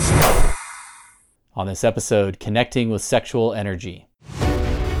On this episode, connecting with sexual energy.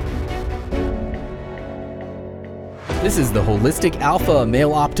 This is the Holistic Alpha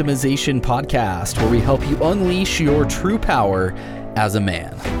Male Optimization Podcast, where we help you unleash your true power as a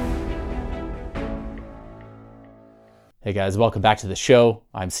man. Hey guys, welcome back to the show.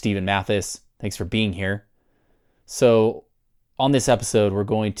 I'm Steven Mathis. Thanks for being here. So on this episode, we're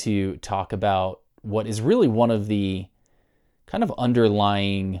going to talk about what is really one of the kind of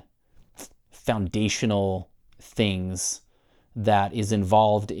underlying foundational things that is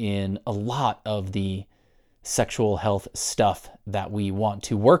involved in a lot of the sexual health stuff that we want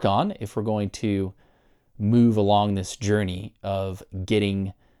to work on if we're going to move along this journey of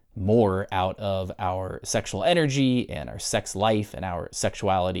getting more out of our sexual energy and our sex life and our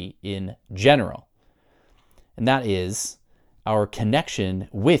sexuality in general. And that is our connection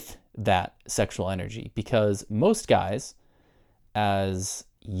with that sexual energy, because most guys as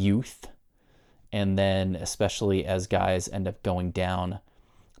youth, and then especially as guys end up going down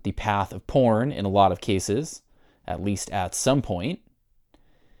the path of porn in a lot of cases, at least at some point,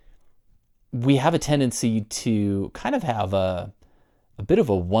 we have a tendency to kind of have a bit of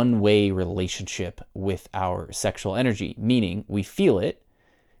a one-way relationship with our sexual energy, meaning we feel it,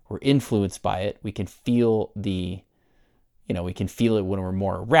 we're influenced by it, we can feel we can feel it when we're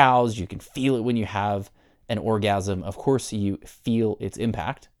more aroused, you can feel it when you have an orgasm. Of course, you feel its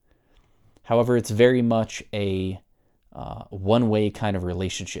impact. However, it's very much a one-way kind of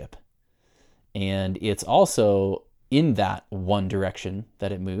relationship. And it's also in that one direction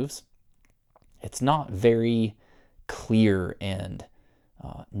that it moves. It's not very clear and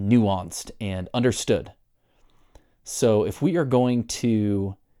nuanced and understood. So if we are going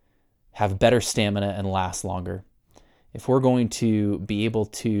to have better stamina and last longer, if we're going to be able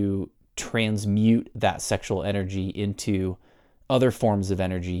to transmute that sexual energy into other forms of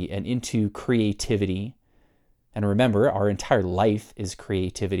energy and into creativity. And remember, our entire life is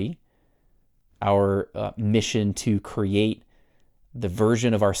creativity. Our mission to create the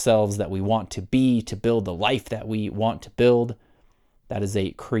version of ourselves that we want to be, to build the life that we want to build. That is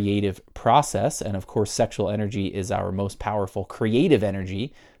a creative process. And of course, sexual energy is our most powerful creative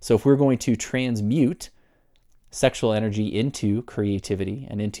energy. So if we're going to transmute sexual energy into creativity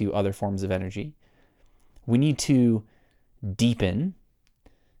and into other forms of energy, we need to deepen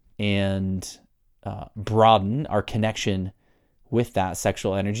and broaden our connection with that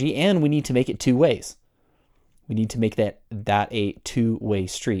sexual energy, and we need to make it two ways. We need to make that a two-way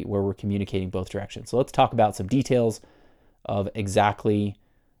street where we're communicating both directions. So let's talk about some details of exactly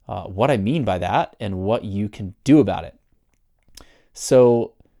what I mean by that and what you can do about it.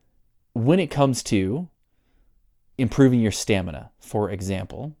 So when it comes to improving your stamina, for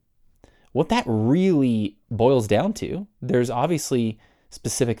example, what that really boils down to, there's obviously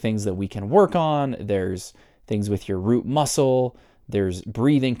specific things that we can work on. There's things with your root muscle, there's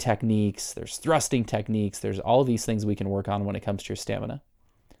breathing techniques, there's thrusting techniques, there's all of these things we can work on when it comes to your stamina.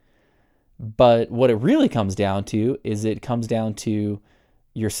 But what it really comes down to is it comes down to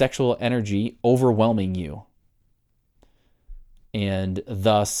your sexual energy overwhelming you and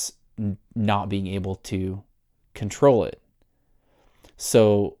thus not being able to control it.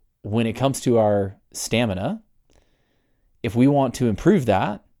 So when it comes to our stamina, if we want to improve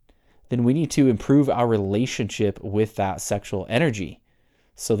that, then we need to improve our relationship with that sexual energy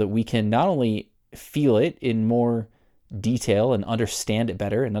so that we can not only feel it in more detail and understand it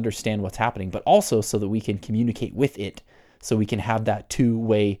better and understand what's happening, but also so that we can communicate with it, so we can have that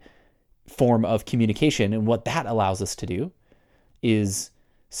two-way form of communication. And what that allows us to do is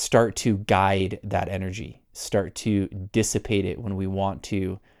start to guide that energy, start to dissipate it when we want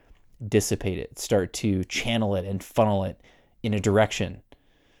to dissipate it, start to channel it and funnel it in a direction,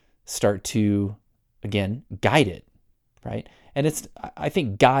 start to, again, guide it, right? And I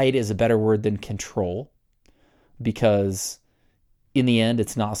think guide is a better word than control, because in the end,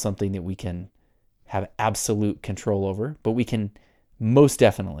 it's not something that we can have absolute control over, but we can most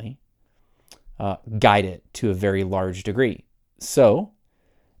definitely guide it to a very large degree. So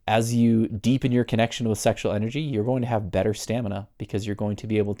as you deepen your connection with sexual energy, you're going to have better stamina because you're going to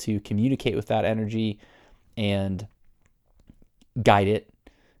be able to communicate with that energy and guide it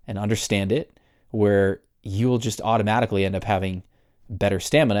and understand it, where you will just automatically end up having better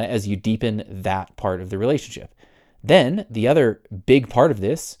stamina as you deepen that part of the relationship. Then the other big part of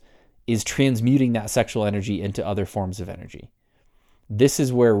this is transmuting that sexual energy into other forms of energy. This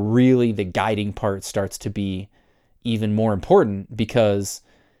is where really the guiding part starts to be even more important, because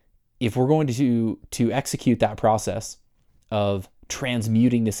if we're going to execute that process of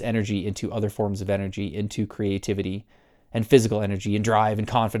transmuting this energy into other forms of energy, into creativity and physical energy and drive and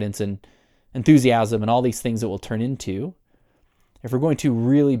confidence and enthusiasm and all these things that we'll turn into, if we're going to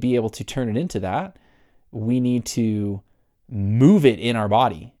really be able to turn it into that, we need to move it in our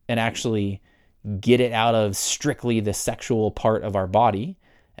body and actually get it out of strictly the sexual part of our body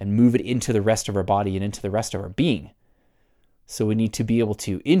and move it into the rest of our body and into the rest of our being. So we need to be able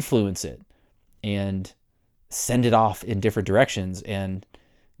to influence it and send it off in different directions and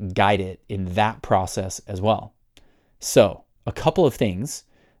guide it in that process as well. So a couple of things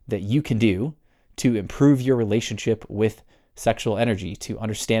that you can do to improve your relationship with sexual energy, to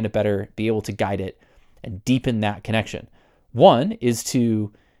understand it better, be able to guide it, and deepen that connection. One is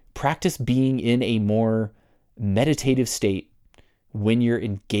to practice being in a more meditative state when you're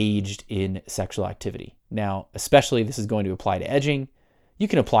engaged in sexual activity. Now, especially this is going to apply to edging. You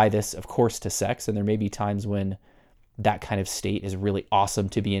can apply this, of course, to sex, and there may be times when that kind of state is really awesome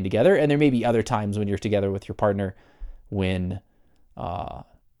to be in together, and there may be other times when you're together with your partner when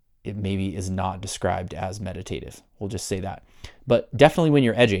it maybe is not described as meditative. We'll just say that. But definitely when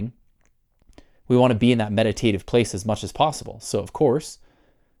you're edging, we want to be in that meditative place as much as possible. So, of course,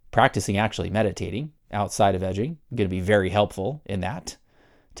 practicing actually meditating outside of edging is going to be very helpful in that,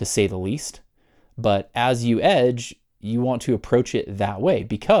 to say the least. But as you edge, you want to approach it that way,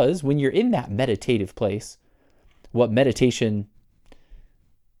 because when you're in that meditative place, what meditation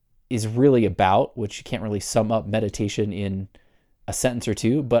is really about, which you can't really sum up meditation in a sentence or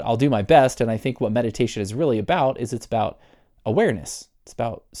two, but I'll do my best. And I think what meditation is really about is it's about awareness. It's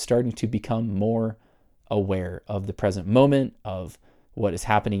about starting to become more aware of the present moment, of what is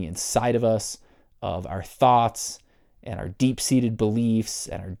happening inside of us, of our thoughts and our deep-seated beliefs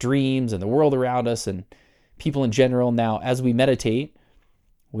and our dreams and the world around us and people in general. Now, as we meditate,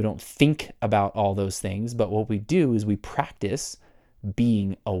 we don't think about all those things, but what we do is we practice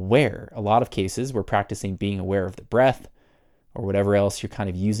being aware. A lot of cases, we're practicing being aware of the breath or whatever else you're kind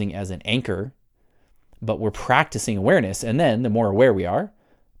of using as an anchor, but we're practicing awareness. And then the more aware we are,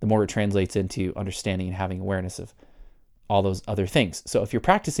 the more it translates into understanding and having awareness of all those other things. So if you're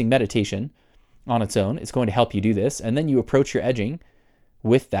practicing meditation on its own, it's going to help you do this. And then you approach your edging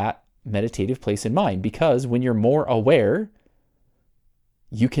with that meditative place in mind, because when you're more aware,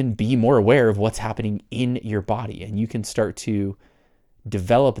 you can be more aware of what's happening in your body, and you can start to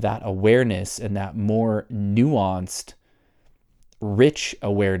develop that awareness and that more nuanced, rich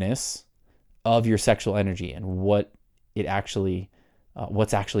awareness of your sexual energy and what's actually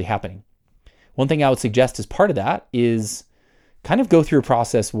happening. One thing I would suggest as part of that is kind of go through a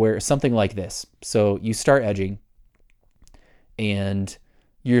process where something like this. So you start edging and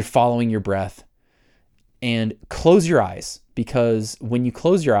you're following your breath, and close your eyes, because when you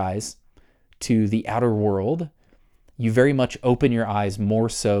close your eyes to the outer world, you very much open your eyes more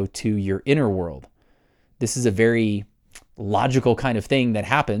so to your inner world. This is a very logical kind of thing that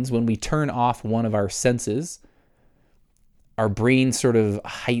happens when we turn off one of our senses. Our brain sort of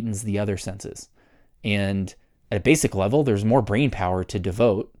heightens the other senses. And at a basic level, there's more brain power to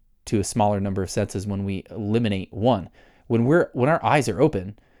devote to a smaller number of senses when we eliminate one. When our eyes are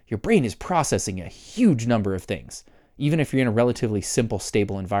open, your brain is processing a huge number of things. Even if you're in a relatively simple,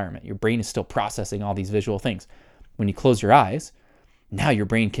 stable environment, your brain is still processing all these visual things. When you close your eyes, now your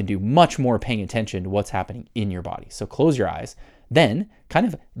brain can do much more paying attention to what's happening in your body. So close your eyes, then kind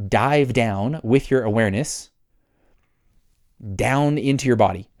of dive down with your awareness down into your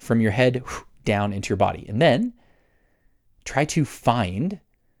body, from your head down into your body. And then try to find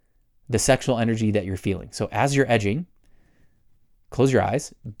the sexual energy that you're feeling. So as you're edging, close your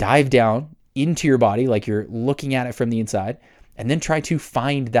eyes, dive down into your body like you're looking at it from the inside, and then try to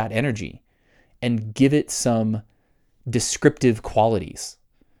find that energy and give it some descriptive qualities.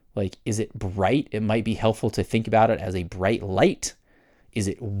 Like, is it bright? It might be helpful to think about it as a bright light. Is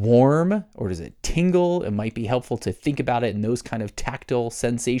it warm, or does it tingle? It might be helpful to think about it in those kind of tactile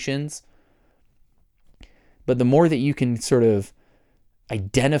sensations. But the more that you can sort of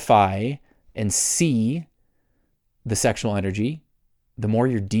identify and see the sexual energy, the more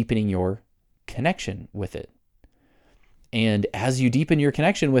you're deepening your connection with it. And as you deepen your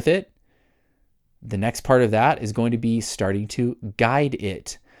connection with it, the next part of that is going to be starting to guide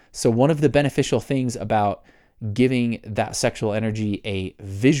it. So one of the beneficial things about giving that sexual energy a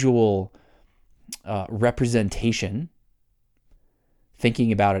visual representation,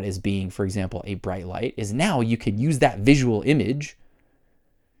 thinking about it as being, for example, a bright light, is now you can use that visual image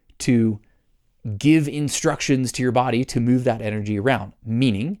to give instructions to your body to move that energy around.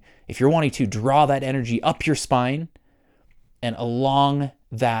 Meaning, if you're wanting to draw that energy up your spine and along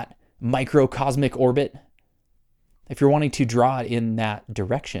that microcosmic orbit, if you're wanting to draw it in that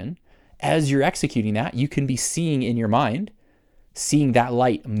direction, as you're executing that, you can be seeing in your mind seeing that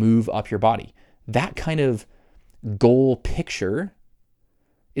light move up your body. That kind of goal picture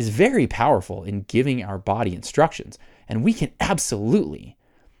is very powerful in giving our body instructions. And we can absolutely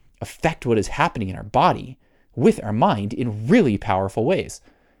affect what is happening in our body with our mind in really powerful ways.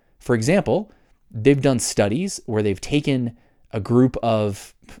 For example, they've done studies where they've taken a group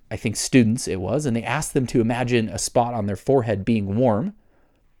of, I think students it was, and they asked them to imagine a spot on their forehead being warm,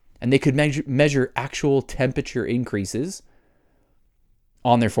 and they could measure actual temperature increases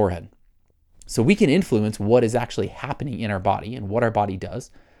on their forehead. So we can influence what is actually happening in our body and what our body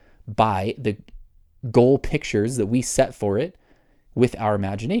does by the goal pictures that we set for it with our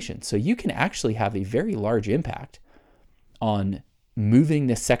imagination. So you can actually have a very large impact on moving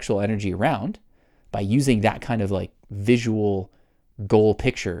this sexual energy around by using that kind of like visual goal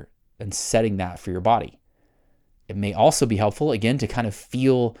picture and setting that for your body. It may also be helpful, again, to kind of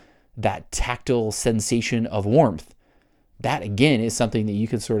feel that tactile sensation of warmth. That, again, is something that you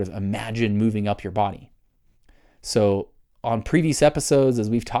can sort of imagine moving up your body. So on previous episodes, as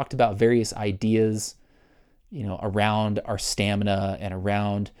we've talked about various ideas, around our stamina and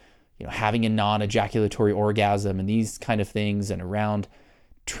around, having a non-ejaculatory orgasm and these kind of things, and around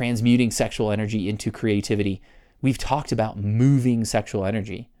transmuting sexual energy into creativity, we've talked about moving sexual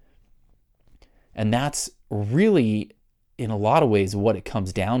energy. And that's really, in a lot of ways, what it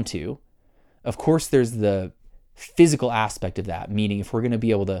comes down to. Of course, there's the physical aspect of that, meaning if we're going to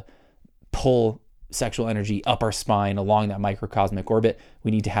be able to pull sexual energy up our spine along that microcosmic orbit,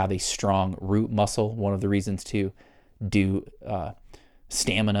 we need to have a strong root muscle. One of the reasons to do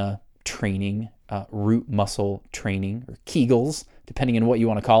stamina training, root muscle training, or Kegels, depending on what you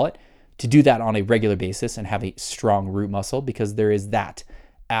want to call it, to do that on a regular basis and have a strong root muscle, because there is that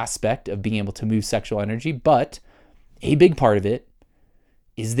aspect of being able to move sexual energy. But a big part of it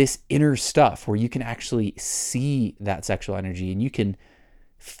is this inner stuff where you can actually see that sexual energy and you can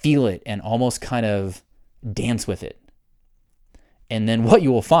feel it and almost kind of dance with it. And then what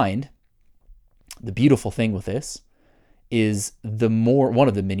you will find, the beautiful thing with this is one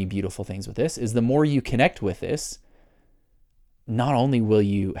of the many beautiful things with this is the more you connect with this, not only will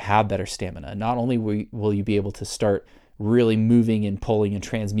you have better stamina, not only will you be able to start really moving and pulling and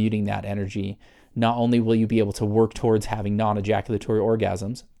transmuting that energy, not only will you be able to work towards having non-ejaculatory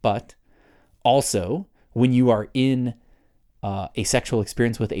orgasms, but also when you are in a sexual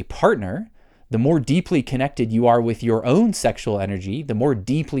experience with a partner, the more deeply connected you are with your own sexual energy, the more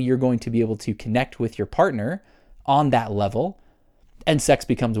deeply you're going to be able to connect with your partner on that level, and sex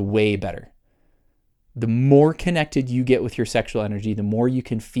becomes way better. The more connected you get with your sexual energy, the more you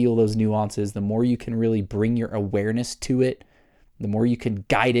can feel those nuances, the more you can really bring your awareness to it, the more you can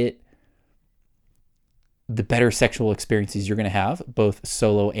guide it, the better sexual experiences you're going to have, both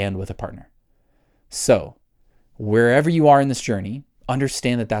solo and with a partner. So, wherever you are in this journey,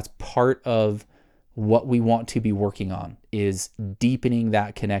 understand that that's part of what we want to be working on, is deepening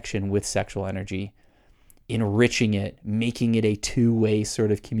that connection with sexual energy, enriching it, making it a two-way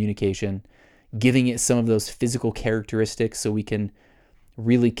sort of communication, giving it some of those physical characteristics so we can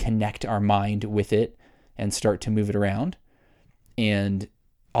really connect our mind with it and start to move it around. And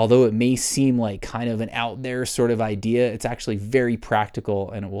although it may seem like kind of an out there sort of idea, it's actually very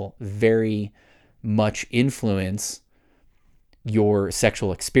practical, and it will very much influence your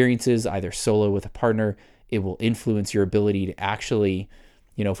sexual experiences, either solo with a partner. It will influence your ability to actually,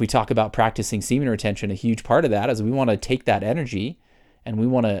 if we talk about practicing semen retention, a huge part of that is we want to take that energy and we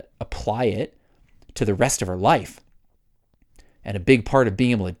want to apply it to the rest of our life. And a big part of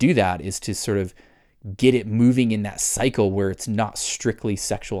being able to do that is to sort of get it moving in that cycle where it's not strictly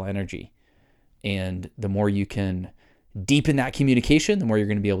sexual energy. And the more you can deepen that communication, the more you're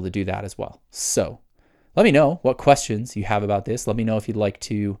going to be able to do that as well. So let me know what questions you have about this. Let me know if you'd like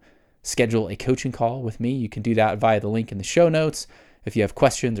to schedule a coaching call with me. You can do that via the link in the show notes. If you have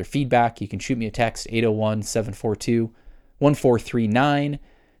questions or feedback, you can shoot me a text, 801-742-1439.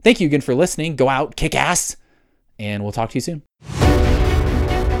 Thank you again for listening. Go out, kick ass, and we'll talk to you soon.